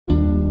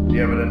The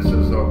evidence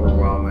is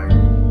overwhelming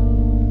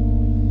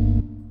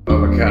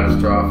of a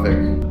catastrophic,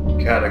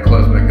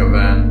 cataclysmic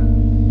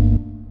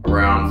event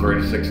around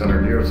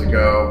 3,600 years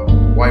ago,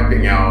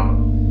 wiping out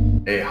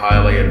a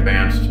highly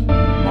advanced,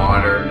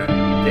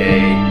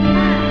 modern-day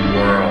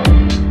world.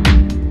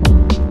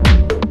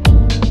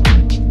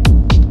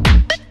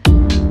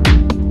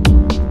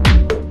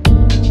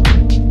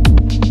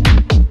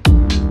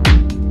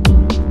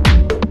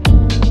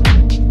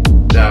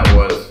 That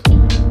was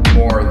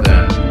more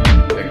than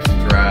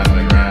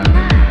extravagant.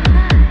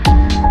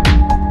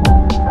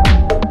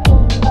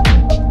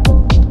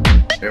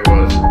 It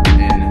was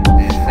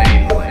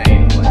insanely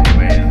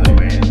amazing.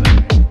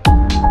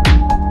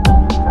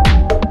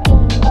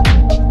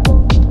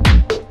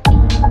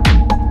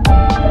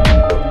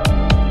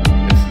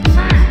 It's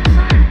insane.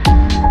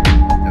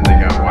 And they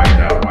got wiped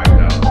out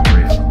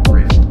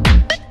recently.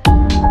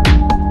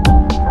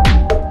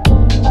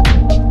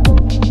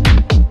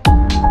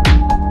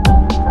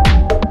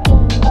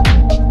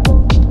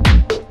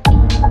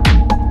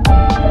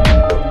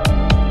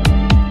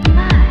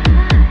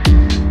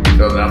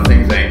 So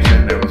nothing's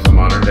ancient, it was a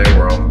modern day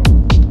world.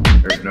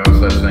 There's no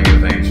such thing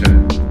as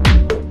ancient.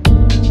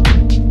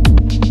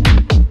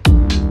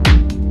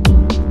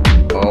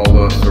 All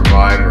those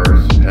survivors